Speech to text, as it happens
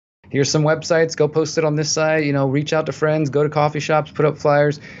here's some websites, go post it on this site, reach out to friends, go to coffee shops, put up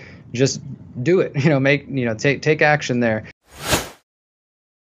flyers, just do it, take action there.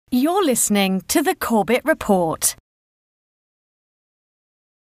 You're listening to the Corbett Report.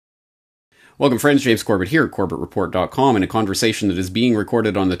 Welcome, friends. James Corbett here at CorbettReport.com in a conversation that is being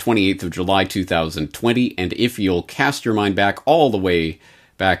recorded on the 28th of July, 2020. And if you'll cast your mind back all the way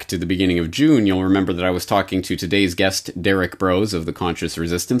back to the beginning of June, you'll remember that I was talking to today's guest, Derek Broze of The Conscious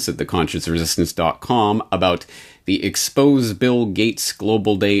Resistance at theconsciousresistance.com about the Expose Bill Gates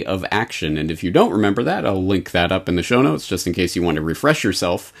Global Day of Action. And if you don't remember that, I'll link that up in the show notes just in case you want to refresh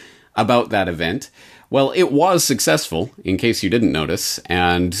yourself about that event. Well, it was successful, in case you didn't notice,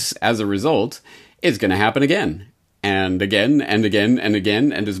 and as a result, it's going to happen again, and again, and again, and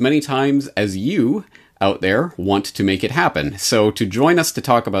again, and as many times as you out there want to make it happen. So to join us to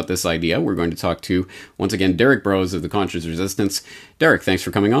talk about this idea, we're going to talk to, once again, Derek Broze of The Conscious Resistance. Derek, thanks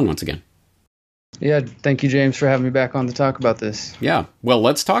for coming on once again. Yeah, thank you, James, for having me back on to talk about this. Yeah, well,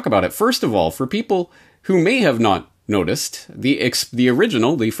 let's talk about it. First of all, for people who may have not noticed,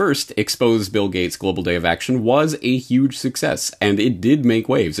 the first Expose Bill Gates Global Day of Action was a huge success, and it did make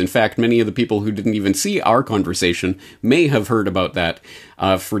waves. In fact, many of the people who didn't even see our conversation may have heard about that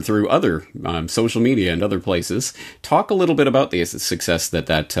through other social media and other places. Talk a little bit about the success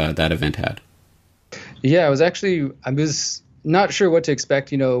that event had. Yeah, I was not sure what to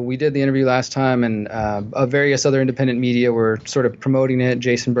expect. We did the interview last time, and various other independent media were sort of promoting it,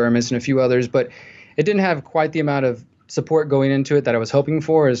 Jason Burmis and a few others, but it didn't have quite the amount of support going into it that I was hoping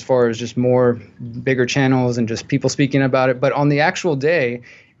for, as far as just more bigger channels and just people speaking about it. But on the actual day,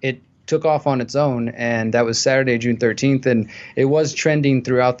 it took off on its own, and that was Saturday, June 13th, and it was trending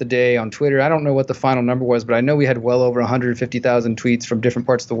throughout the day on Twitter. I don't know what the final number was, but I know we had well over 150,000 tweets from different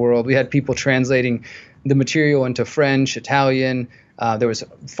parts of the world. We had people translating the material into French, Italian, there was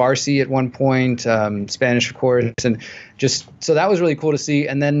Farsi at one point, Spanish, of course, and just so that was really cool to see.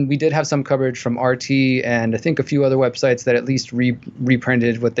 And then we did have some coverage from RT and I think a few other websites that at least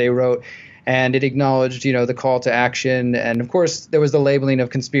reprinted what they wrote. And it acknowledged, the call to action. And of course, there was the labeling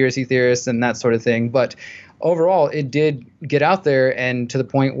of conspiracy theorists and that sort of thing. But overall, it did get out there, and to the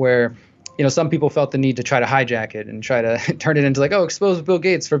point where some people felt the need to try to hijack it and try to turn it into like, expose Bill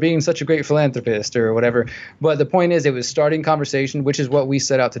Gates for being such a great philanthropist or whatever. But the point is, it was starting conversation, which is what we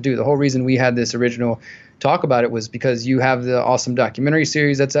set out to do. The whole reason we had this original talk about it was because you have the awesome documentary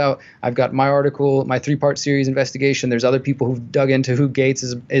series that's out. I've got my article, my 3-part series investigation. There's other people who've dug into who Gates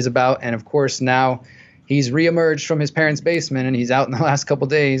is about. And of course, now he's reemerged from his parents' basement, and he's out in the last couple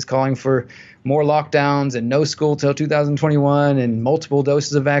of days calling for more lockdowns and no school till 2021 and multiple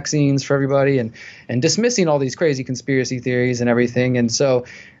doses of vaccines for everybody, and dismissing all these crazy conspiracy theories and everything. And so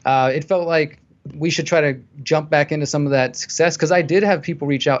it felt like we should try to jump back into some of that success, because I did have people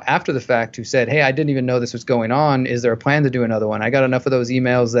reach out after the fact who said, hey, I didn't even know this was going on. Is there a plan to do another one? I got enough of those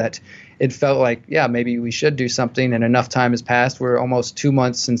emails that it felt like, yeah, maybe we should do something, and enough time has passed. We're almost 2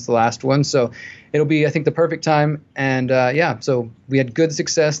 months since the last one. So it'll be, I think, the perfect time. And so we had good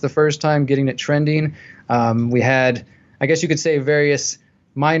success the first time getting it trending. We had, I guess you could say, various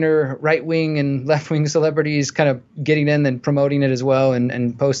minor right-wing and left-wing celebrities kind of getting in and promoting it as well,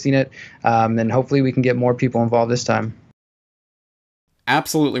 and posting it. And hopefully we can get more people involved this time.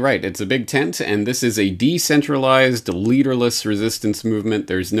 Absolutely right. It's a big tent, and this is a decentralized, leaderless resistance movement.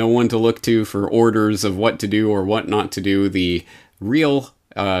 There's no one to look to for orders of what to do or what not to do. The real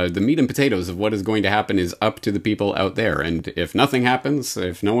the meat and potatoes of what is going to happen is up to the people out there. And if nothing happens,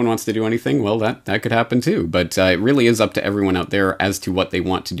 if no one wants to do anything, well, that could happen too. But it really is up to everyone out there as to what they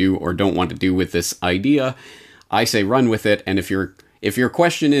want to do or don't want to do with this idea. I say run with it. And if your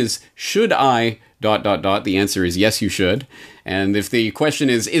question is, should I ... the answer is yes, you should. And if the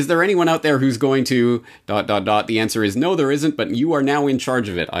question is there anyone out there who's going to ... the answer is no, there isn't, but you are now in charge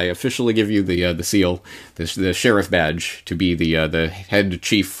of it. I officially give you the seal, the sheriff badge, to be the head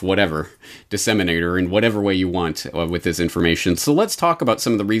chief, whatever, disseminator in whatever way you want with this information. So let's talk about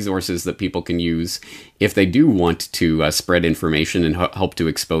some of the resources that people can use if they do want to spread information and help to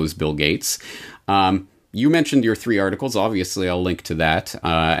expose Bill Gates. You mentioned your 3 articles. Obviously, I'll link to that.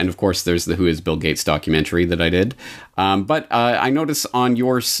 And of course, there's the Who is Bill Gates documentary that I did. But I notice on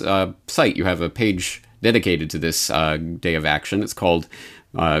your site, you have a page dedicated to this day of action. It's called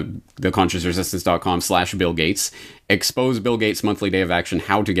theconsciousresistance.com/Bill Gates. Expose Bill Gates monthly day of action,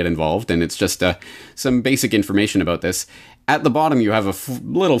 how to get involved. And it's just some basic information about this. At the bottom, you have a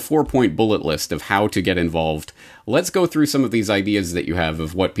little 4-point bullet list of how to get involved. Let's go through some of these ideas that you have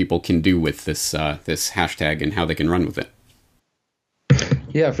of what people can do with this hashtag and how they can run with it.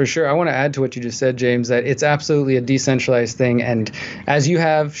 Yeah, for sure. I want to add to what you just said, James, that it's absolutely a decentralized thing. And as you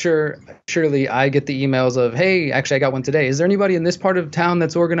have, surely I get the emails of, hey, actually, I got one today. Is there anybody in this part of town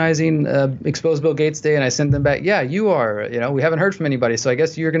that's organizing Expose Bill Gates Day? And I send them back, yeah, you are. We haven't heard from anybody, so I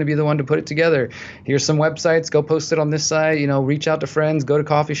guess you're going to be the one to put it together. Here's some websites. Go post it on this site. Reach out to friends. Go to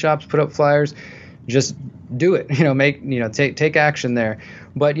coffee shops. Put up flyers. Just do it. Take action there.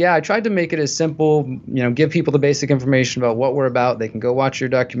 But yeah, I tried to make it as simple, give people the basic information about what we're about. They can go watch your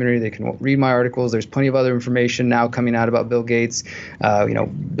documentary. They can read my articles. There's plenty of other information now coming out about Bill Gates,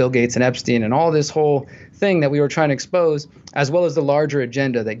 Bill Gates and Epstein and all this whole thing that we were trying to expose, as well as the larger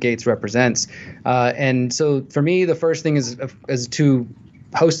agenda that Gates represents. And so for me, the first thing is to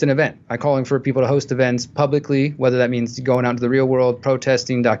host an event. I'm calling for people to host events publicly, whether that means going out into the real world,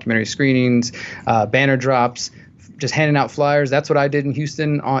 protesting, documentary screenings, banner drops, just handing out flyers. That's what I did in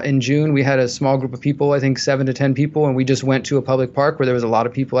Houston in June. We had a small group of people, I think 7 to 10 people, and we just went to a public park where there was a lot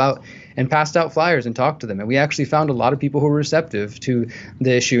of people out and passed out flyers and talked to them. And we actually found a lot of people who were receptive to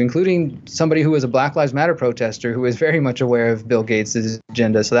the issue, including somebody who was a Black Lives Matter protester who was very much aware of Bill Gates'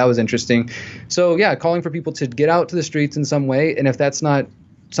 agenda. So that was interesting. So yeah, calling for people to get out to the streets in some way. And if that's not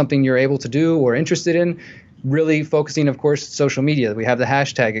something you're able to do or interested in, really focusing, of course, social media. We have the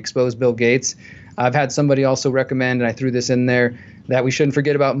hashtag Expose Bill Gates. I've had somebody also recommend, and I threw this in there, that we shouldn't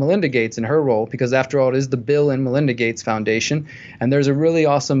forget about Melinda Gates and her role, because after all, it is the Bill and Melinda Gates Foundation. And there's a really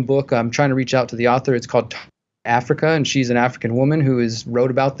awesome book. I'm trying to reach out to the author. It's called Africa, and she's an African woman who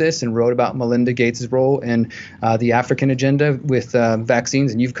wrote about this and wrote about Melinda Gates' role in the African agenda with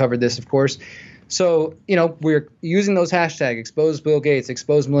vaccines. And you've covered this, of course. So, we're using those hashtags: expose Bill Gates,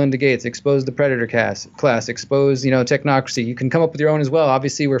 expose Melinda Gates, expose the predator class, expose, technocracy. You can come up with your own as well.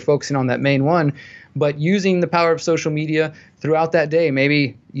 Obviously, we're focusing on that main one, but using the power of social media throughout that day.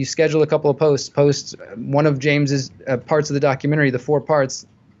 Maybe you schedule a couple of post one of James's parts of the documentary, the 4 parts,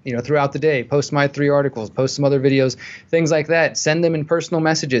 throughout the day. Post my 3 articles, post some other videos, things like that. Send them in personal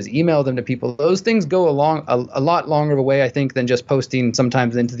messages, email them to people. Those things go a lot longer of a way, I think, than just posting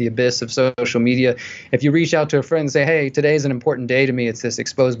sometimes into the abyss of social media. If you reach out to a friend and say, hey, today's an important day to me. It's this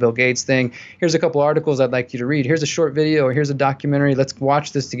Expose Bill Gates thing. Here's a couple articles I'd like you to read. Here's a short video, or here's a documentary. Let's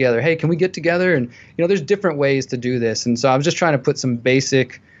watch this together. Hey, can we get together? And, there's different ways to do this. And so I was just trying to put some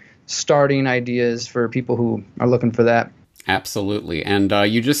basic starting ideas for people who are looking for that. Absolutely. And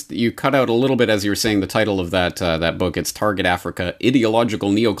you cut out a little bit as you were saying the title of that book. It's Target Africa,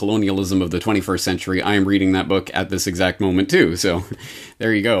 Ideological Neocolonialism of the 21st Century. I am reading that book at this exact moment too. So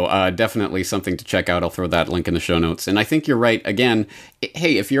there you go. Definitely something to check out. I'll throw that link in the show notes. And I think you're right. Again,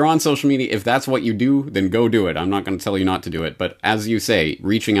 hey, if you're on social media, if that's what you do, then go do it. I'm not going to tell you not to do it. But as you say,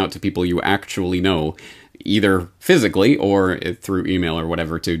 reaching out to people you actually know, either physically or through email or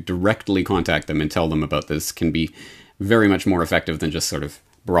whatever, to directly contact them and tell them about this can be very much more effective than just sort of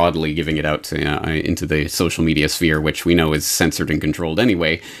broadly giving it out into the social media sphere, which we know is censored and controlled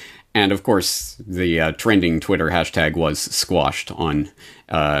anyway. And of course, the trending Twitter hashtag was squashed on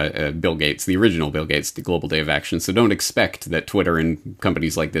Bill Gates, the original Bill Gates, the Global Day of Action. So don't expect that Twitter and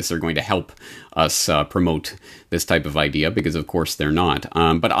companies like this are going to help us promote this type of idea, because of course they're not.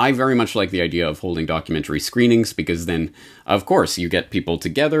 But I very much like the idea of holding documentary screenings, because then, of course, you get people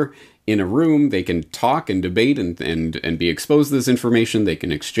together in a room, they can talk and debate and be exposed to this information. They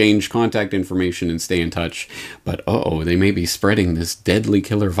can exchange contact information and stay in touch. But they may be spreading this deadly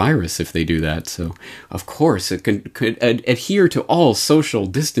killer virus if they do that. So, of course, it could adhere to all social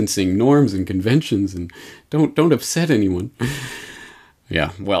distancing norms and conventions, and don't upset anyone.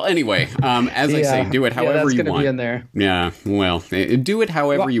 Yeah. Well, anyway, as I say, do it however you want. That's going to be in there. Yeah. Well, do it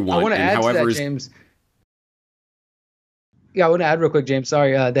however you want. I want to add to that, James. Yeah, I want to add real quick, James,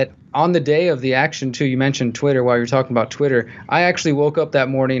 sorry, that on the day of the action, too, you mentioned Twitter while you were talking about Twitter. I actually woke up that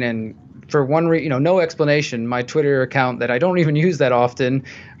morning and for one reason, no explanation, my Twitter account that I don't even use that often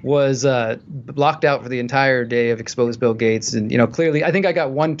was blocked out for the entire day of Expose Bill Gates. And, clearly, I think I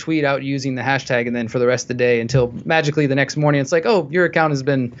got one tweet out using the hashtag, and then for the rest of the day until magically the next morning, it's like, oh, your account has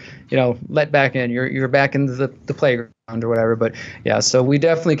been, let back in. You're back into the playground or whatever. But yeah, so we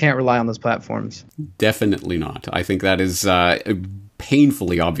definitely can't rely on those platforms. Definitely not. I think that is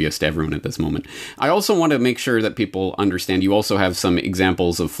painfully obvious to everyone at this moment. I also want to make sure that people understand you also have some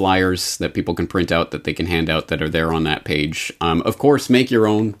examples of flyers that people can print out that they can hand out that are there on that page. Of course, make your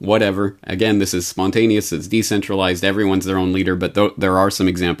own, whatever. Again, this is spontaneous, it's decentralized, everyone's their own leader, but there are some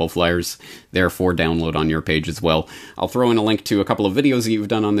example flyers there for download on your page as well. I'll throw in a link to a couple of videos that you've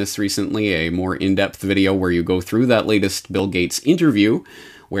done on this recently, a more in-depth video where you go through that latest Bill Gates interview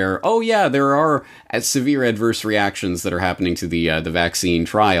where, oh yeah, there are severe adverse reactions that are happening to the vaccine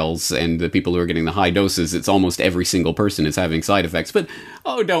trials, and the people who are getting the high doses, it's almost every single person is having side effects. But,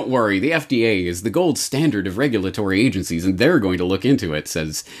 oh, don't worry, the FDA is the gold standard of regulatory agencies, and they're going to look into it,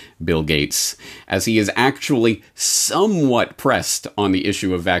 says Bill Gates, as he is actually somewhat pressed on the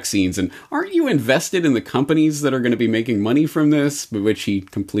issue of vaccines. And aren't you invested in the companies that are going to be making money from this? Which he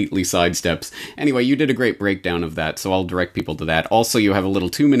completely sidesteps. Anyway, you did a great breakdown of that, so I'll direct people to that. Also, you have a little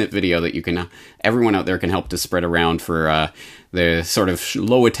 2-minute video that you can, everyone out there can help to spread around for the sort of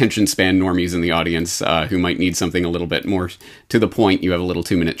low attention span normies in the audience who might need something a little bit more to the point. You have a little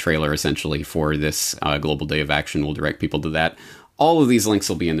 2-minute trailer, essentially, for this Global Day of Action. We'll direct people to that. All of these links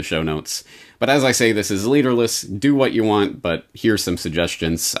will be in the show notes. But as I say, this is leaderless. Do what you want, but here's some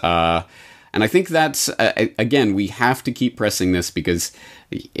suggestions. And I think that's, again, we have to keep pressing this because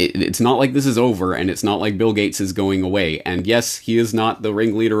it's not like this is over, and it's not like Bill Gates is going away. And yes, he is not the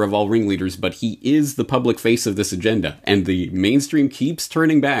ringleader of all ringleaders, but he is the public face of this agenda. And the mainstream keeps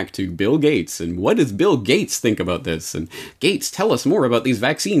turning back to Bill Gates. And what does Bill Gates think about this? And Gates, tell us more about these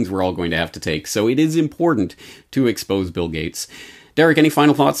vaccines we're all going to have to take. So it is important to expose Bill Gates. Derek, any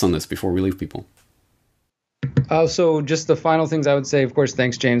final thoughts on this before we leave people? So just the final things I would say, of course,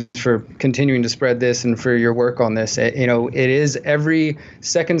 thanks, James, for continuing to spread this and for your work on this. It is every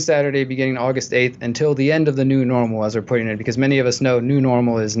second Saturday beginning August 8th until the end of the new normal, as we're putting it, because many of us know new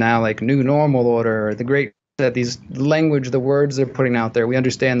normal is now like new normal order, or the great that these language, the words they're putting out there, we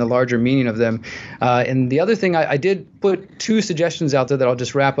understand the larger meaning of them. And the other thing, I did put 2 suggestions out there that I'll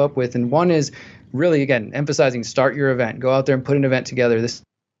just wrap up with. And one is really, again, emphasizing start your event. Go out there and put an event together. This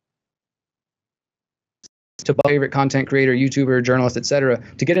to favorite content creator, YouTuber, journalist, etc.,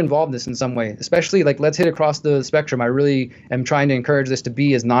 to get involved in this in some way. Especially, like, let's hit across the spectrum. I really am trying to encourage this to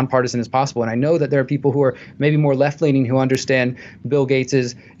be as nonpartisan as possible. And I know that there are people who are maybe more left-leaning who understand Bill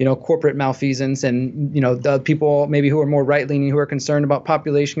Gates's, corporate malfeasance, and, the people maybe who are more right-leaning who are concerned about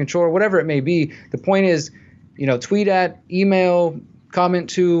population control or whatever it may be. The point is, tweet at, email, comment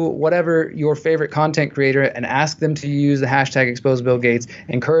to whatever your favorite content creator and ask them to use the hashtag #ExposeBillGates.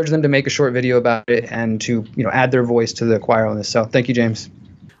 Encourage them to make a short video about it and to add their voice to the choir on this. So thank you, James.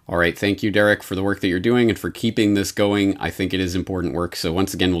 All right. Thank you, Derek, for the work that you're doing and for keeping this going. I think it is important work. So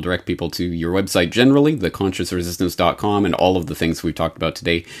once again, we'll direct people to your website generally, theconsciousresistance.com, and all of the things we've talked about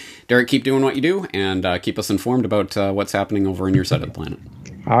today. Derek, keep doing what you do and keep us informed about what's happening over on your side of the planet.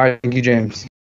 All right. Thank you, James.